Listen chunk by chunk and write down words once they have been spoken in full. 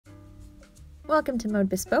Welcome to Mode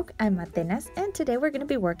Bespoke. I'm Atenas, and today we're going to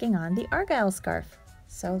be working on the Argyle scarf.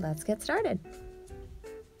 So let's get started.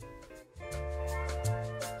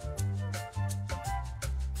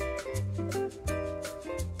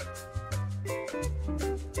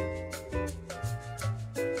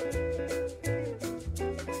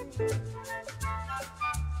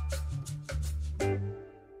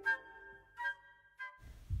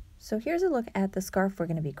 So here's a look at the scarf we're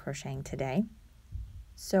going to be crocheting today.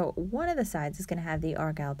 So one of the sides is going to have the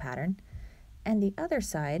Argyle pattern, and the other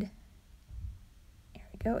side, here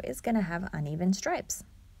we go, is going to have uneven stripes.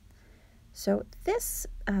 So this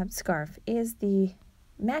scarf is the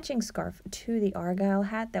matching scarf to the Argyle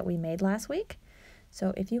hat that we made last week.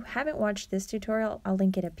 So if you haven't watched this tutorial, I'll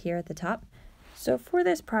link it up here at the top. So for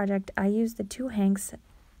this project, I used the two hanks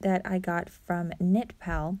that I got from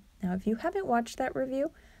KnitPal. Now if you haven't watched that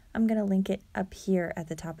review, I'm going to link it up here at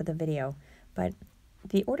the top of the video. But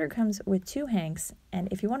the order comes with two hanks, and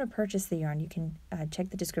if you want to purchase the yarn, you can check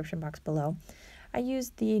the description box below. I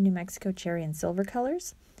used the New Mexico cherry and silver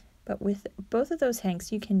colors, but with both of those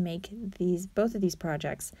hanks, you can make both of these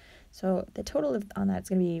projects. So the total on that is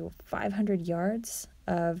going to be 500 yards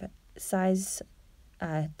of size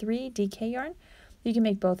 3 DK yarn. You can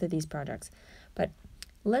make both of these projects. But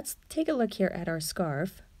let's take a look here at our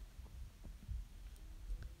scarf.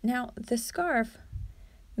 Now, the scarf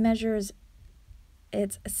measures,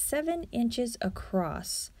 it's 7 inches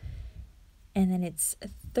across, and then it's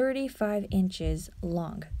 35 inches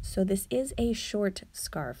long. So this is a short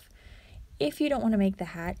scarf. If you don't want to make the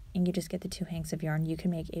hat and you just get the two hanks of yarn, you can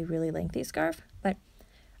make a really lengthy scarf, but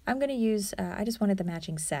I'm going to use, I just wanted the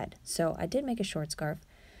matching set, so I did make a short scarf.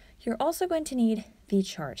 You're also going to need the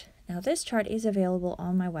chart. Now this chart is available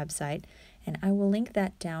on my website, and I will link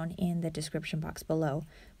that down in the description box below,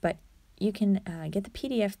 but you can get the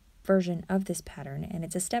PDF version of this pattern, and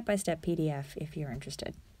it's a step-by-step PDF if you're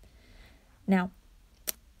interested. Now,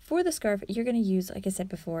 for the scarf, you're going to use, like I said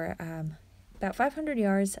before, about 500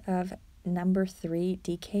 yards of number 3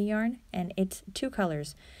 DK yarn, and it's 2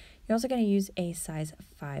 colors. You're also going to use a size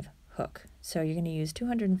 5 hook. So you're going to use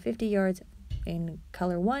 250 yards in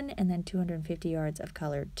color 1 and then 250 yards of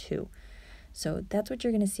color 2. So that's what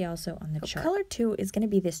you're going to see also on the chart. Color 2 is going to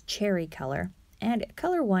be this cherry color, and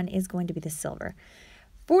color 1 is going to be the silver.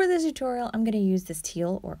 For this tutorial, I'm going to use this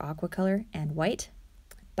teal or aqua color and white,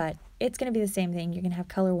 but it's going to be the same thing. You're going to have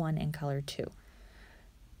color 1 and color 2.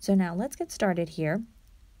 So now let's get started here.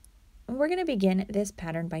 We're going to begin this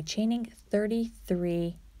pattern by chaining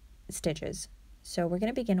 33 stitches. So we're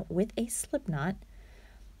going to begin with a slip knot.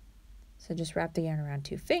 So just wrap the yarn around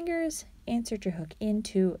 2 fingers, insert your hook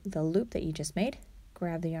into the loop that you just made,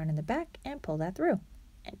 grab the yarn in the back and pull that through,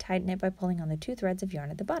 and tighten it by pulling on the 2 threads of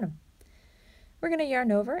yarn at the bottom. We're going to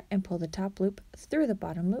yarn over and pull the top loop through the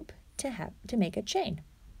bottom loop to make a chain.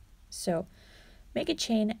 So make a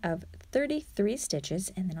chain of 33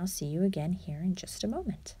 stitches, and then I'll see you again here in just a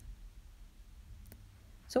moment.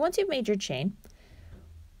 So once you've made your chain,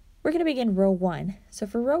 we're going to begin row 1. So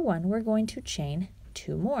for row 1, we're going to chain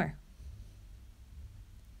 2 more.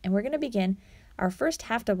 And we're going to begin our first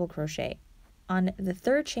half double crochet on the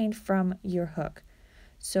 3rd chain from your hook.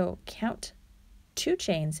 So count 2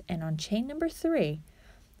 chains, and on chain number 3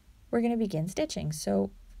 we're going to begin stitching.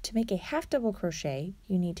 So to make a half double crochet,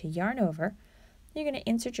 you need to yarn over, you're going to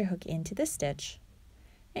insert your hook into the stitch,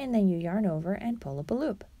 and then you yarn over and pull up a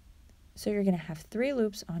loop. So you're going to have 3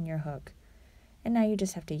 loops on your hook, and now you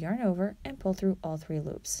just have to yarn over and pull through all 3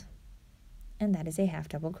 loops, and that is a half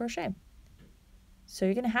double crochet. So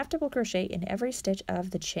you're going to half double crochet in every stitch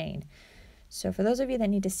of the chain. So for those of you that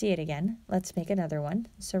need to see it again, let's make another one.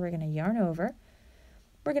 So we're going to yarn over,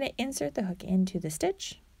 we're going to insert the hook into the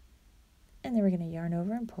stitch, and then we're going to yarn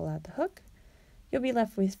over and pull out the hook. You'll be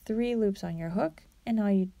left with 3 loops on your hook, and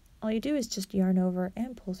all you do is just yarn over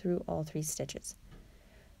and pull through all 3 stitches.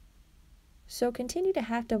 So continue to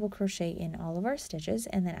half double crochet in all of our stitches,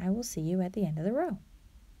 and then I will see you at the end of the row.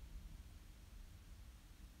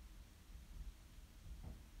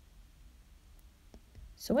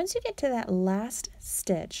 So once you get to that last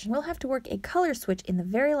stitch, we'll have to work a color switch in the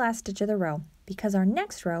very last stitch of the row, because our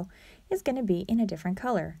next row is going to be in a different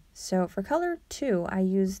color. So for color 2, I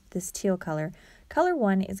used this teal color. Color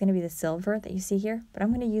 1 is going to be the silver that you see here, but I'm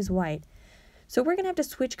going to use white. So we're going to have to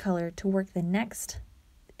switch color to work the next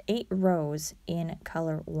 8 rows in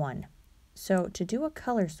color 1. So to do a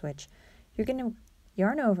color switch, you're going to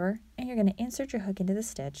yarn over and you're going to insert your hook into the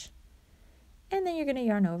stitch, and then you're going to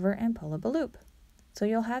yarn over and pull up a loop. So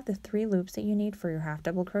you'll have the 3 loops that you need for your half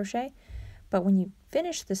double crochet, but when you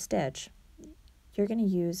finish the stitch, you're going to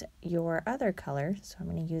use your other color. So I'm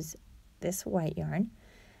going to use this white yarn,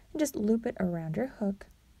 and just loop it around your hook.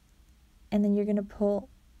 And then you're going to pull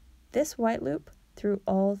this white loop through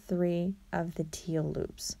all 3 of the teal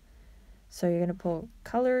loops. So you're going to pull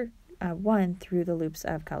color 1 through the loops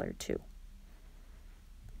of color 2.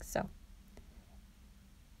 So,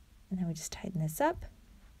 and then we just tighten this up,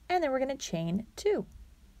 and then we're going to chain 2.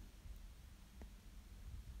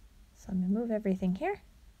 So I'm going to move everything here,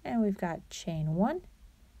 and we've got chain 1,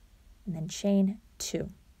 and then chain 2,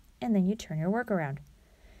 and then you turn your work around.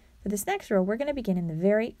 For this next row, we're going to begin in the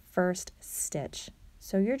very first stitch.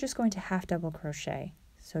 So you're just going to half double crochet.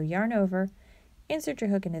 So yarn over, insert your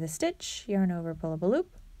hook into the stitch, yarn over, pull up a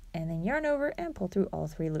loop, and then yarn over and pull through all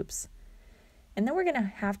 3 loops. And then we're going to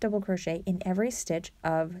half double crochet in every stitch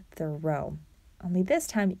of the row. Only this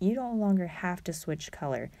time you no longer have to switch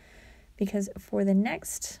color, because for the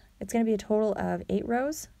next, it's going to be a total of 8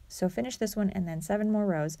 rows. So finish this one and then 7 more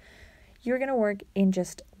rows. You're going to work in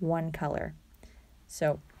just one color.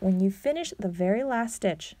 So when you finish the very last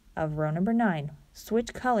stitch of row number 9,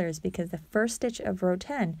 switch colors, because the first stitch of row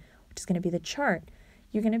 10, which is going to be the chart,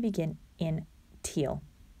 you're going to begin in teal.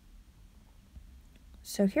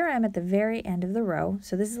 So here I am at the very end of the row.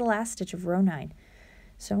 So this is the last stitch of row 9.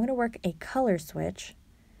 So I'm going to work a color switch.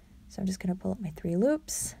 So I'm just going to pull up my 3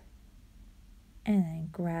 loops and then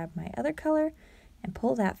grab my other color and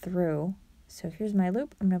pull that through. So here's my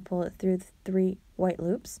loop. I'm going to pull it through the 3 white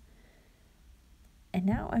loops. And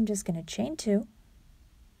now I'm just going to chain 2. There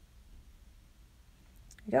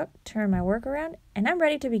we go. Turn my work around, and I'm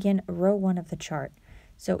ready to begin row 1 of the chart.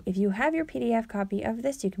 So if you have your PDF copy of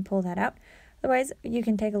this, you can pull that out. Otherwise, you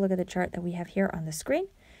can take a look at the chart that we have here on the screen.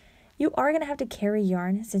 You are going to have to carry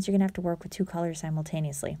yarn, since you're going to have to work with 2 colors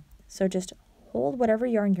simultaneously. So just hold whatever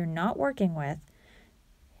yarn you're not working with.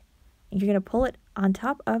 You're going to pull it on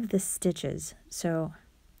top of the stitches. So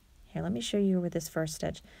here, let me show you with this first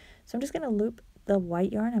stitch. So I'm just going to loop the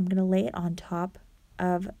white yarn. I'm going to lay it on top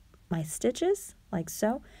of my stitches like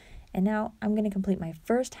so. And now I'm going to complete my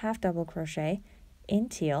first half double crochet in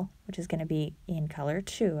teal, which is going to be in color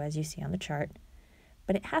 2, as you see on the chart.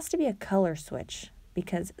 But it has to be a color switch,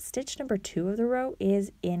 because stitch number 2 of the row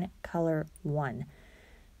is in color 1.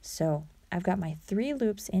 So I've got my 3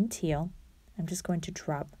 loops in teal. I'm just going to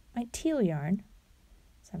drop my teal yarn.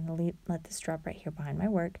 So I'm going to let this drop right here behind my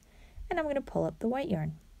work, and I'm going to pull up the white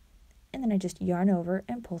yarn. And then I just yarn over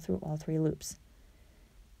and pull through all 3 loops.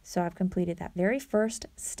 So I've completed that very first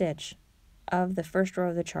stitch of the first row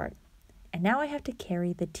of the chart. And now I have to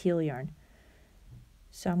carry the teal yarn.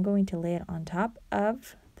 So I'm going to lay it on top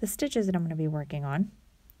of the stitches that I'm going to be working on.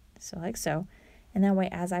 So like so. And that way,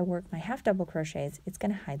 as I work my half double crochets, it's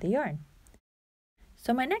going to hide the yarn.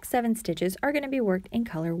 So my next 7 stitches are going to be worked in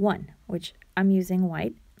color 1, which I'm using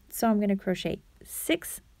white. So I'm going to crochet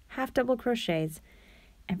 6 half double crochets.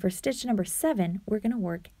 And for stitch number 7, we're going to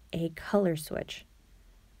work a color switch.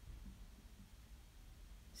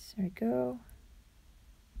 So there we go.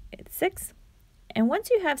 It's 6. And once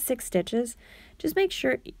you have 6 stitches, just make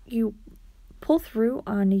sure you pull through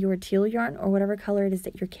on your teal yarn or whatever color it is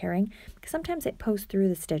that you're carrying, because sometimes it pokes through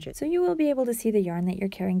the stitches. So you will be able to see the yarn that you're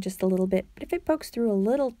carrying just a little bit, but if it pokes through a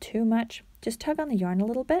little too much, just tug on the yarn a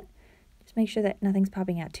little bit. Just make sure that nothing's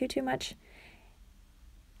popping out too much.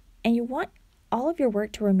 And you want all of your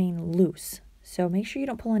work to remain loose. So make sure you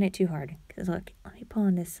don't pull on it too hard, because look, let me pull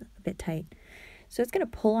on this a bit tight. So it's going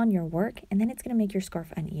to pull on your work, and then it's going to make your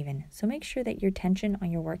scarf uneven. So make sure that your tension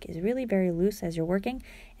on your work is really very loose as you're working,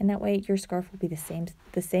 and that way your scarf will be the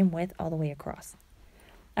same width all the way across.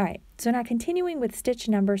 All right, so now continuing with stitch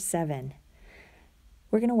number 7,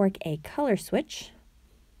 we're going to work a color switch.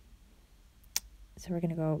 So we're going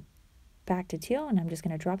to go back to teal, and I'm just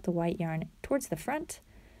going to drop the white yarn towards the front,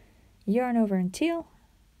 yarn over in teal,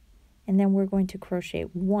 and then we're going to crochet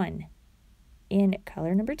 1 in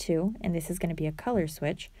color number 2, and this is going to be a color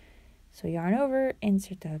switch. So yarn over,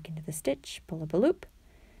 insert the hook into the stitch, pull up a loop,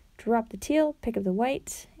 drop the teal, pick up the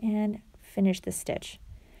white, and finish the stitch.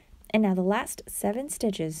 And now the last 7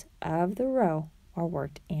 stitches of the row are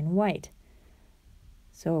worked in white.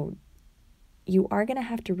 So you are going to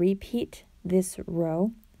have to repeat this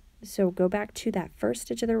row. So go back to that first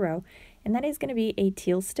stitch of the row, and that is going to be a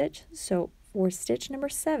teal stitch. So for stitch number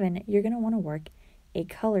 7, you're going to want to work a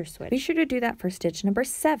color switch. Be sure to do that for stitch number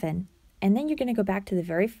 7, and then you're going to go back to the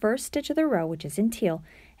very first stitch of the row, which is in teal,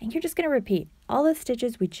 and you're just going to repeat all the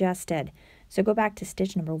stitches we just did. So go back to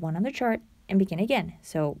stitch number 1 on the chart and begin again.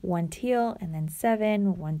 So 1 teal, and then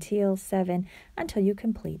 7, 1 teal, 7, until you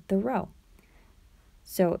complete the row.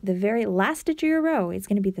 So the very last stitch of your row is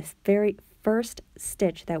going to be the very first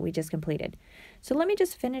stitch that we just completed. So let me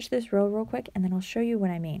just finish this row real quick, and then I'll show you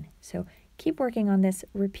what I mean. So keep working on this,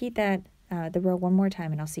 repeat that the row one more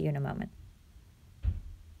time and I'll see you in a moment.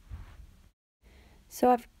 So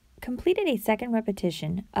I've completed a second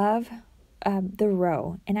repetition of the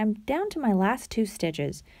row and I'm down to my last 2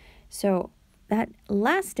 stitches. So that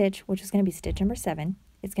last stitch, which is going to be stitch number 7,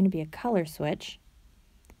 is going to be a color switch.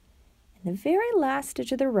 And the very last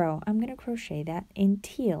stitch of the row, I'm going to crochet that in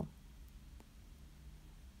teal.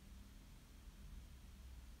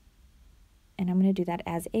 And I'm going to do that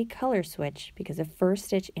as a color switch because the first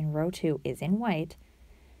stitch in row 2 is in white.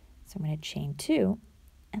 So I'm going to chain 2,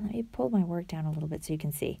 and let me pull my work down a little bit so you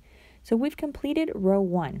can see. So we've completed row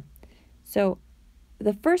 1. So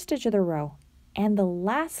the first stitch of the row and the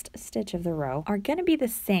last stitch of the row are going to be the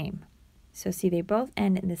same. So see, they both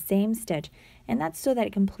end in the same stitch, and that's so that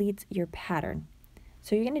it completes your pattern.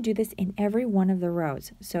 So you're going to do this in every one of the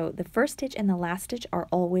rows. So the first stitch and the last stitch are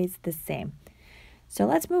always the same. So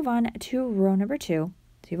let's move on to row number 2.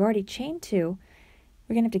 So you've already chained 2.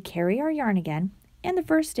 We're going to have to carry our yarn again, and the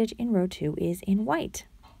first stitch in row 2 is in white.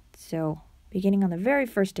 So beginning on the very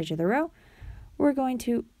first stitch of the row, we're going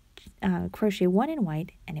to crochet 1 in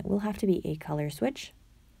white, and it will have to be a color switch.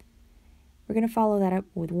 We're going to follow that up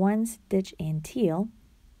with 1 stitch in teal,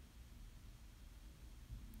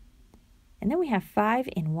 and then we have 5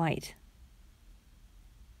 in white.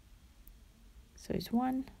 So there's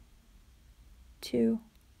 1, 2,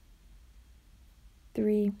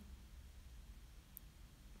 3,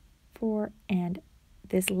 4, and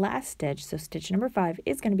this last stitch, so stitch number 5,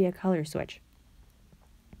 is going to be a color switch.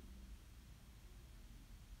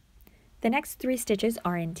 The next 3 stitches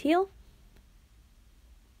are in teal.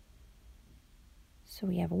 So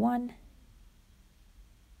we have 1,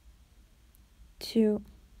 2,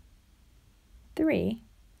 3.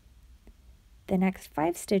 The next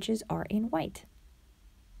 5 stitches are in white.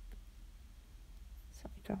 So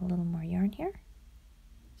we got a little more yarn here.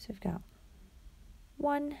 So we've got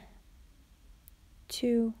 1,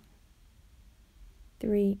 2,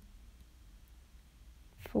 3,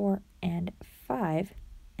 4, and 5.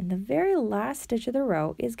 And the very last stitch of the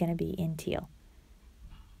row is going to be in teal.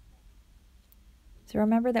 So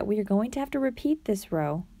remember that we are going to have to repeat this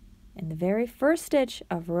row, and the very first stitch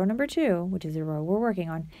of row number 2, which is the row we're working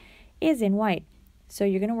on, is in white. So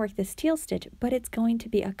you're going to work this teal stitch, but it's going to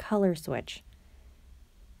be a color switch.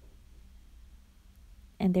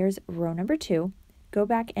 And there's row number 2. Go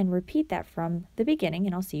back and repeat that from the beginning,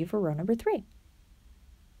 and I'll see you for row number 3.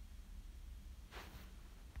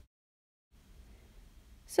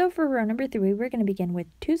 So for row number 3, we're going to begin with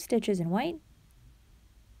 2 stitches in white.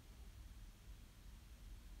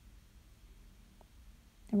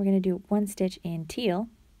 And we're going to do 1 stitch in teal.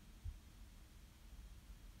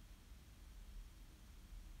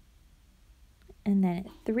 And then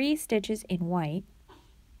 3 stitches in white.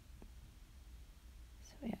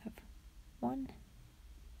 So we have 1,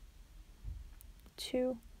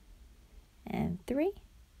 2, and 3.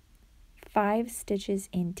 5 stitches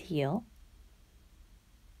in teal.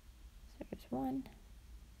 So there's 1,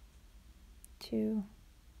 2,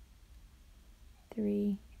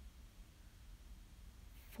 3,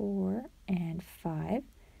 4, and 5.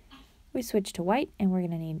 We switch to white, and we're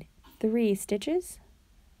going to need 3 stitches.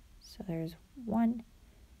 So there's 1,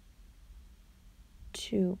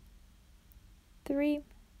 2, 3.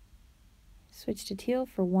 Switch to teal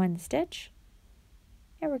for 1 stitch,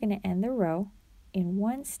 and we're going to end the row in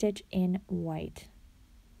 1 stitch in white.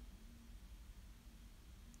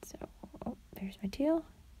 So, oh, there's my teal.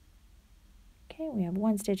 Okay, we have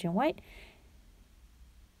 1 stitch in white.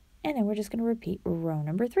 And then we're just going to repeat row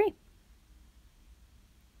number 3.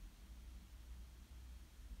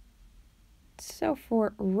 So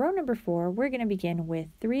for row number 4, we're going to begin with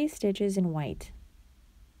 3 stitches in white.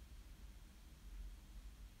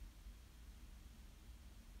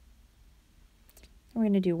 We're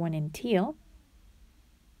going to do 1 in teal.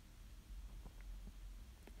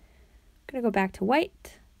 I'm going to go back to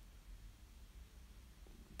white.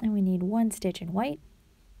 And we need 1 stitch in white.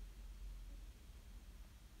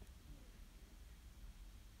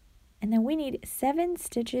 And then we need 7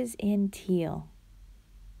 stitches in teal.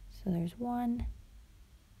 So there's 1,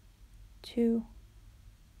 2,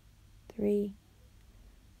 3,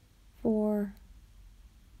 4,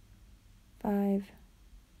 5,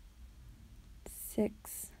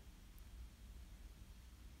 6,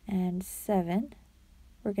 and 7.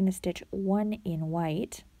 We're going to stitch 1 in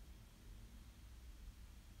white.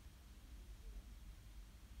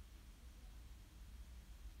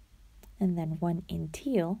 And then 1 in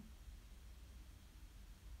teal.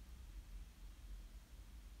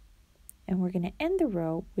 And we're going to end the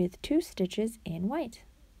row with 2 stitches in white.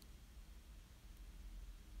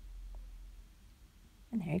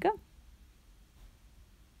 And there you go.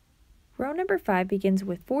 Row number 5 begins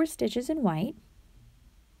with 4 stitches in white.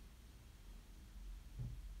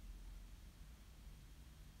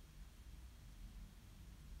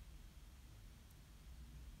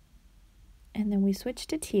 And then we switch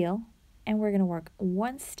to teal, and we're going to work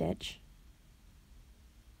 1 stitch.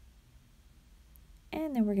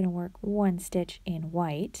 And then we're going to work 1 stitch in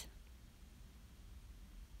white.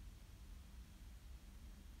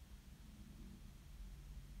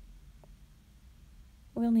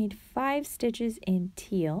 We'll need 5 stitches in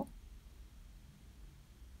teal.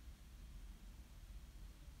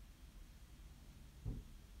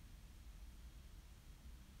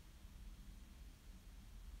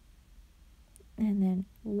 And then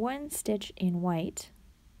 1 stitch in white.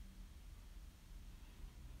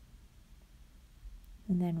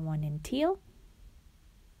 And then 1 in teal.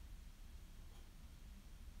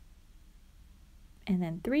 And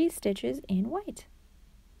then 3 stitches in white.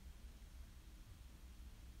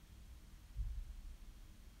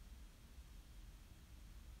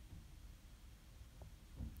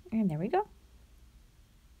 And there we go.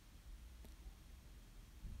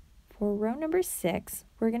 For row number 6,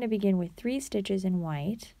 we're going to begin with 3 stitches in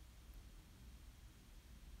white.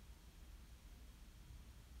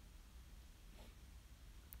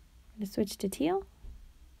 We're going to switch to teal.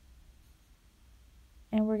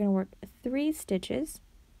 And we're going to work 3 stitches.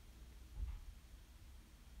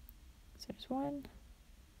 So there's 1,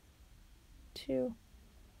 2,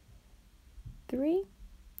 3.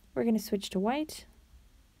 We're going to switch to white.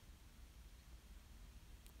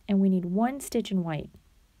 And we need 1 stitch in white.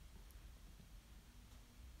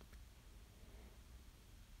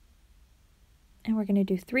 And we're going to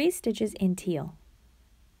do 3 stitches in teal.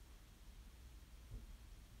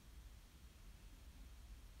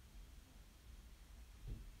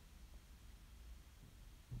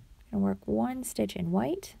 And work 1 stitch in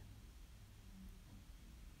white.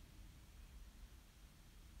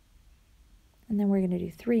 And then we're going to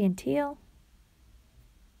do 3 in teal.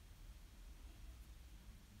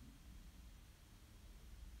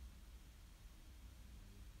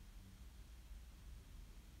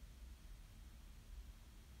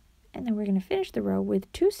 And then we're going to finish the row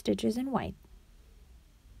with 2 stitches in white.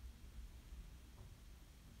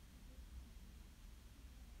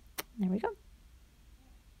 There we go.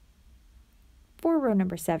 For row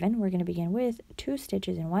number 7, we're going to begin with 2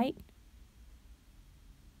 stitches in white.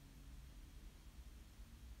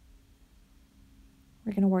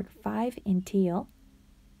 We're going to work 5 in teal.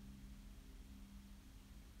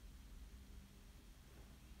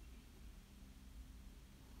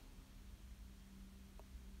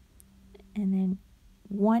 And then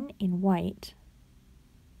 1 in white.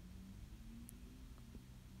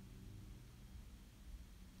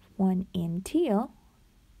 One in teal.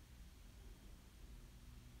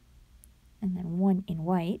 And then 1 in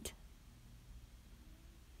white.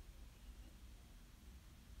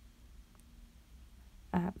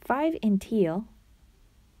 Five in teal.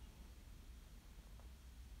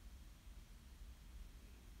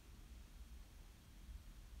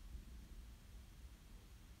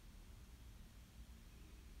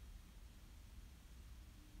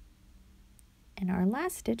 And our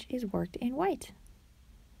last stitch is worked in white.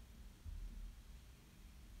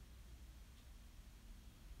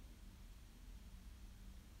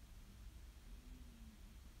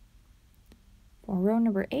 For row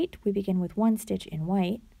number 8, we begin with 1 stitch in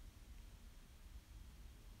white.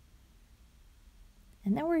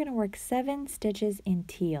 And then we're going to work 7 stitches in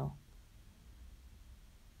teal.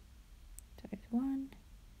 So there's 1,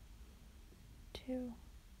 2,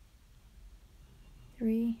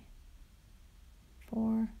 3,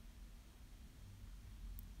 4,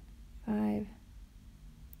 5,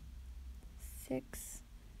 6,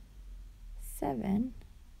 7.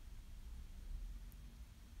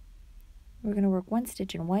 We're going to work 1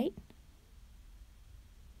 stitch in white.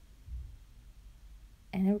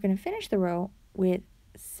 And then we're going to finish the row with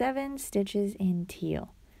 7 stitches in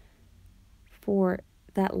teal. For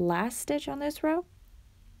that last stitch on this row,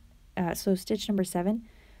 so stitch number 7,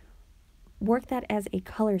 work that as a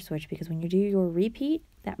color switch, because when you do your repeat,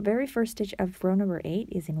 that very first stitch of row number 8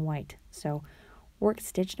 is in white. So work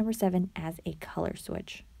stitch number 7 as a color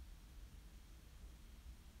switch.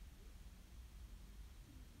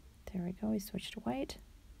 There we go, we switched to white.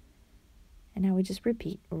 And now we just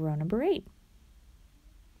repeat row number 8.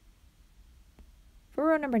 For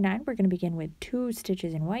row number 9, we're going to begin with 2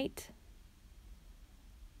 stitches in white.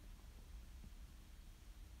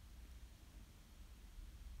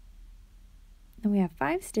 Then we have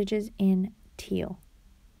 5 stitches in teal.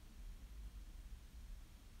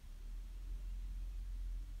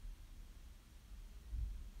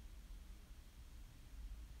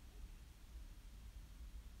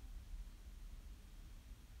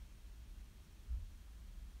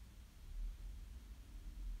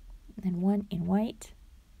 one in white,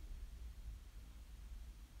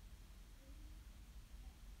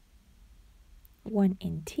 one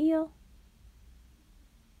in teal,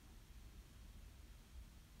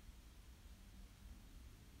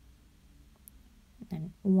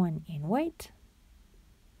 and one in white,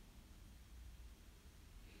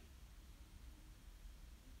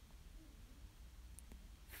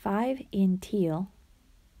 five in teal,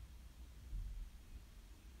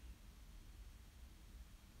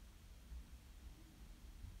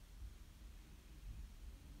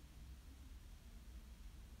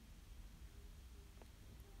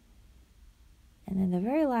 and then the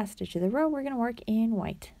very last stitch of the row, we're going to work in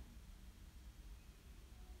white.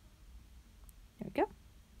 There we go.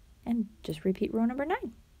 And just repeat row number 9.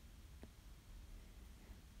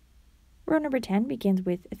 Row number 10 begins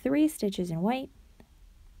with 3 stitches in white,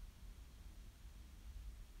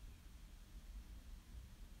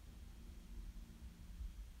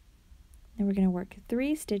 then we're going to work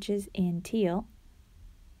 3 stitches in teal,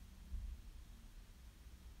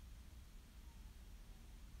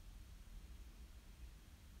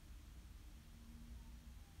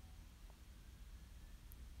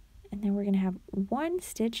 and then we're going to have 1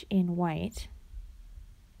 stitch in white,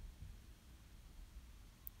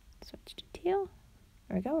 switch to teal,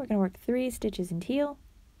 there we go, we're going to work 3 stitches in teal,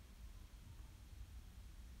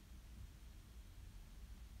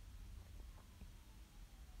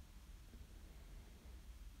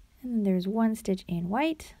 and then there's 1 stitch in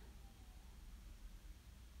white,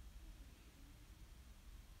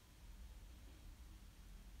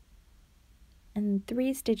 and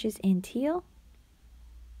 3 stitches in teal,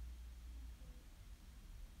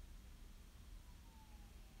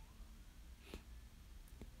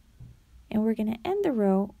 and we're going to end the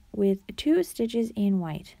row with 2 stitches in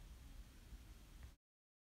white.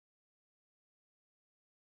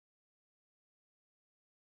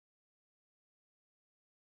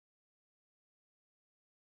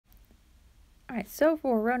 All right, so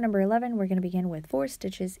for row number 11, we're going to begin with 4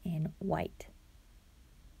 stitches in white.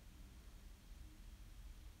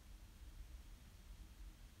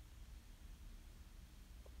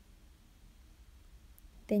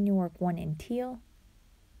 Then you work 1 in teal.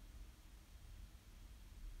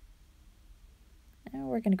 And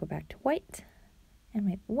we're going to go back to white and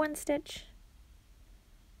make 1 stitch.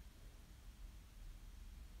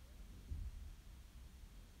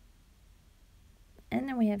 And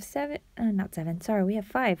then we have we have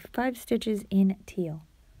 5 stitches in teal.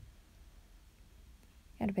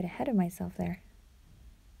 Got a bit ahead of myself there.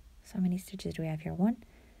 So how many stitches do we have here? 1.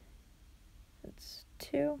 That's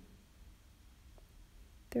 2,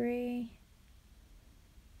 3,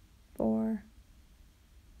 4.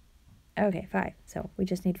 Okay, 5. So we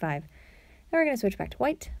just need 5. Now we're going to switch back to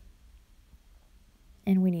white.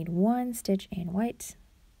 And we need 1 stitch in white.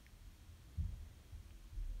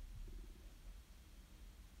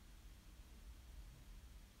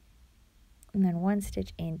 And then 1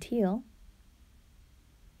 stitch in teal.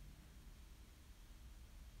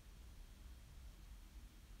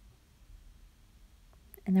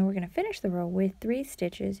 And then we're going to finish the row with 3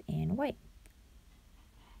 stitches in white.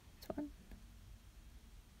 That's 1,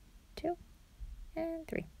 2, and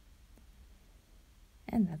 3.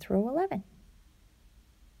 And that's row 11.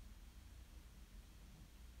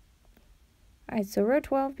 All right, so row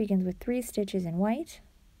 12 begins with 3 stitches in white.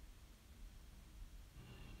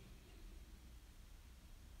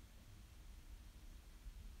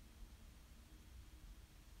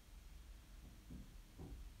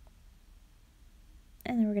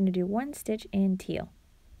 And then we're going to do 1 stitch in teal.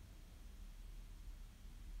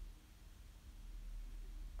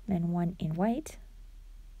 Then 1 in white.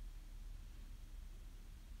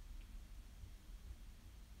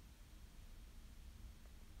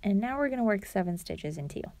 And now we're going to work 7 stitches in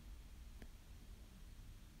teal.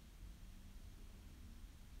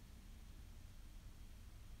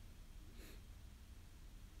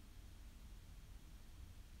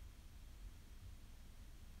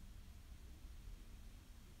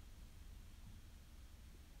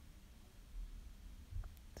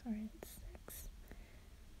 Sorry, it's 6.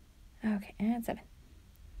 Okay, and 7.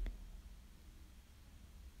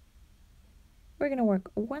 We're going to work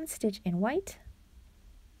 1 stitch in white.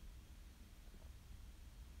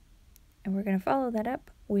 And we're going to follow that up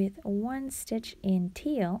with 1 stitch in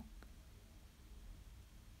teal.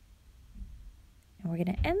 And we're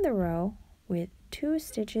going to end the row with 2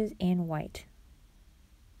 stitches in white.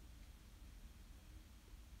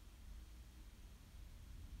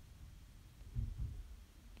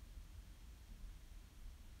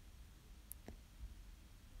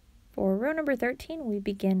 For row number 13, we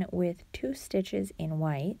begin with 2 stitches in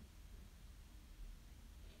white.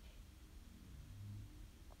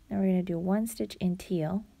 we're going to do 1 stitch in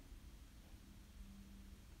teal.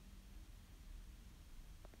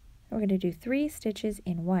 We're going to do 3 stitches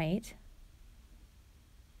in white.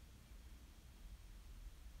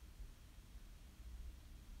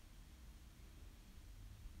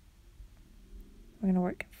 We're going to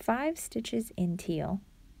work 5 stitches in teal.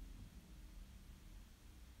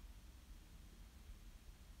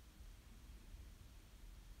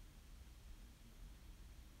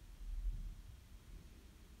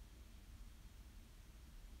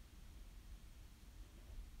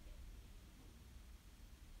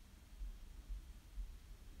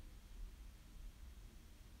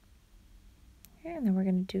 And then we're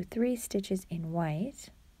going to do 3 stitches in white.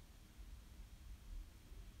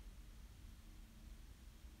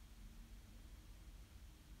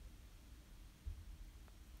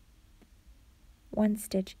 One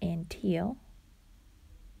stitch in teal.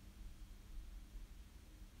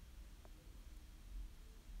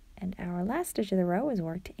 And our last stitch of the row is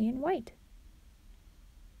worked in white.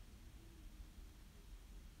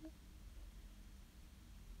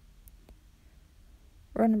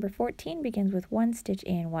 Row number 14 begins with 1 stitch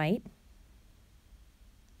in white,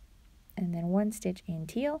 and then 1 stitch in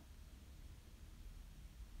teal,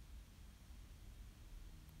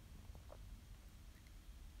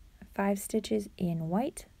 5 stitches in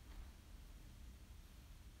white,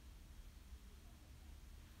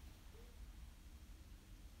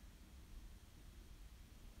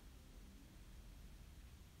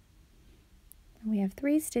 and we have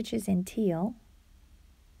 3 stitches in teal,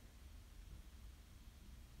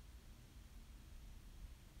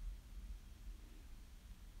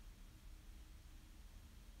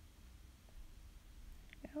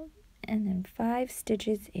 and then 5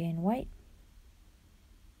 stitches in white,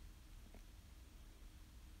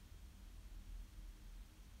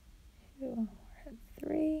 2,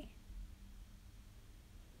 3,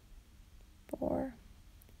 4,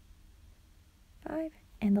 5,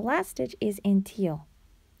 and the last stitch is in teal.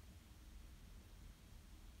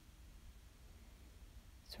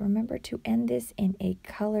 So remember to end this in a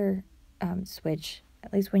color switch,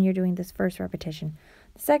 at least when you're doing this first repetition.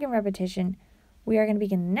 The second repetition, we are going to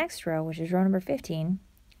begin the next row, which is row number 15.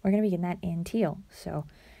 We're going to begin that in teal. So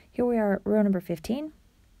here we are at row number 15,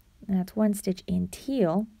 and that's 1 stitch in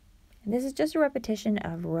teal. And this is just a repetition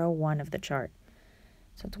of row 1 of the chart.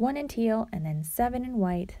 So it's 1 in teal and then 7 in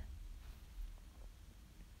white.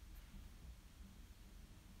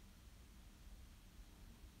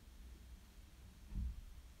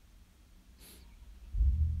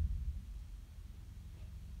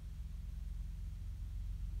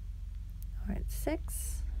 All right,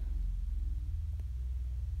 6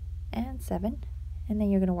 and 7, and then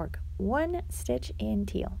you're going to work 1 stitch in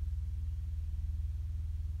teal.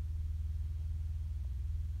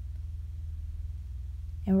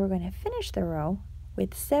 And we're going to finish the row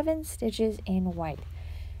with 7 stitches in white.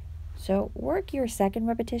 So work your second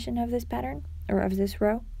repetition of this pattern, or of this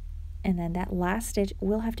row, and then that last stitch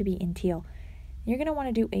will have to be in teal. You're going to want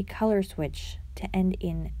to do a color switch to end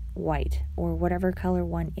in white, or whatever color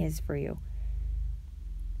 1 is for you.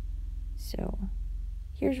 So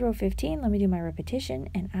here's row 15. Let me do my repetition,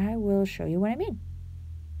 and I will show you what I mean.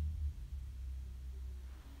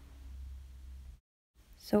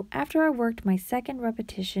 So after I worked my second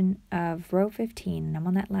repetition of row 15, and I'm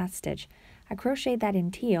on that last stitch, I crocheted that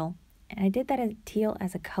in teal, and I did that in teal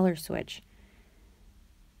as a color switch.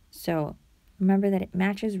 So remember that it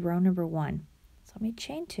matches row number 1. So let me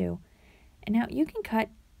chain 2, and now you can cut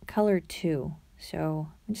color 2. So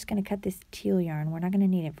I'm just going to cut this teal yarn. We're not going to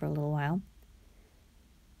need it for a little while.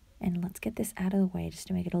 And let's get this out of the way just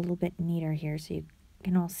to make it a little bit neater here so you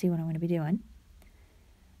can all see what I'm going to be doing.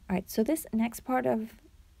 All right, so this next part of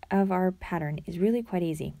our pattern is really quite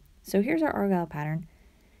easy. So here's our Argyle pattern.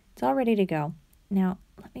 It's all ready to go. Now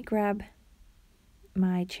let me grab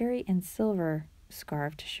my cherry and silver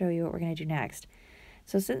scarf to show you what we're going to do next.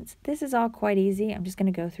 So since this is all quite easy, I'm just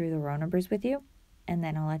going to go through the row numbers with you, and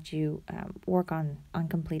then I'll let you work on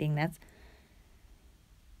completing this.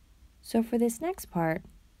 So for this next part,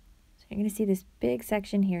 so you're going to see this big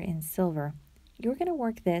section here in silver. You're going to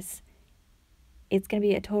work this. It's going to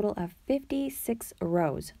be a total of 56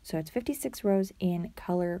 rows. So it's 56 rows in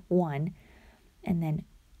color 1, and then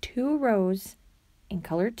 2 rows in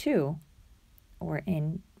color 2, or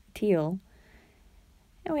in teal.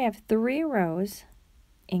 And we have 3 rows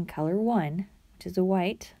in color 1, which is a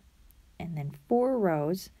white, and then 4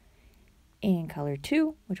 rows in color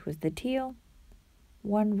 2, which was the teal,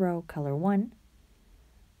 1 row color 1,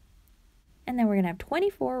 and then we're going to have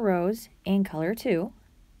 24 rows in color 2,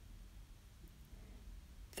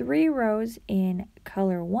 3 rows in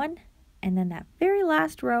color 1, and then that very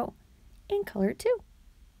last row in color 2.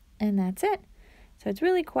 And that's it. So it's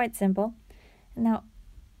really quite simple. Now,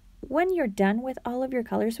 when you're done with all of your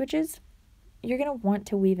color switches, you're going to want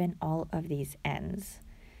to weave in all of these ends.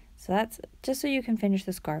 So that's just so you can finish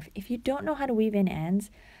the scarf. If you don't know how to weave in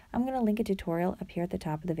ends, I'm going to link a tutorial up here at the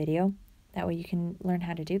top of the video. That way you can learn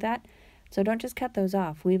how to do that. So don't just cut those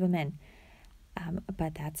off, weave them in.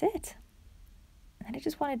 But that's it. And I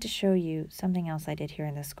just wanted to show you something else I did here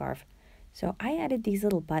in this scarf. So I added these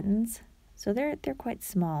little buttons. So they're quite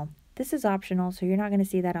small. This is optional, so you're not going to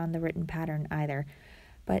see that on the written pattern either.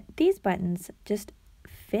 But these buttons just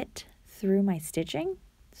fit through my stitching,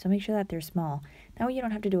 so make sure that they're small. That way you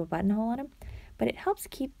don't have to do a buttonhole on them, but it helps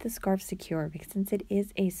keep the scarf secure because since it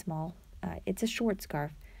is a small, it's a short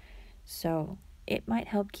scarf, so it might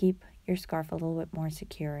help keep your scarf a little bit more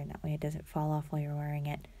secure, and that way it doesn't fall off while you're wearing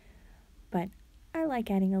it. But I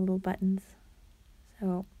like adding the little buttons,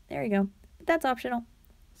 so there you go. But that's optional,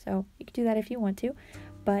 so you can do that if you want to,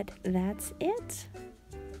 but that's it.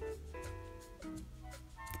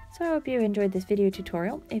 So I hope you enjoyed this video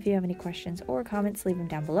tutorial. If you have any questions or comments, leave them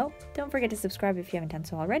down below. Don't forget to subscribe if you haven't done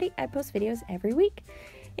so already. I post videos every week.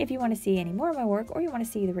 If you want to see any more of my work or you want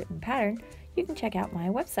to see the written pattern, you can check out my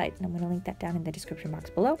website, and I'm going to link that down in the description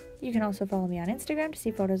box below. You can also follow me on Instagram to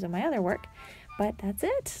see photos of my other work. But that's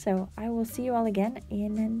it. So I will see you all again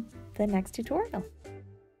in the next tutorial.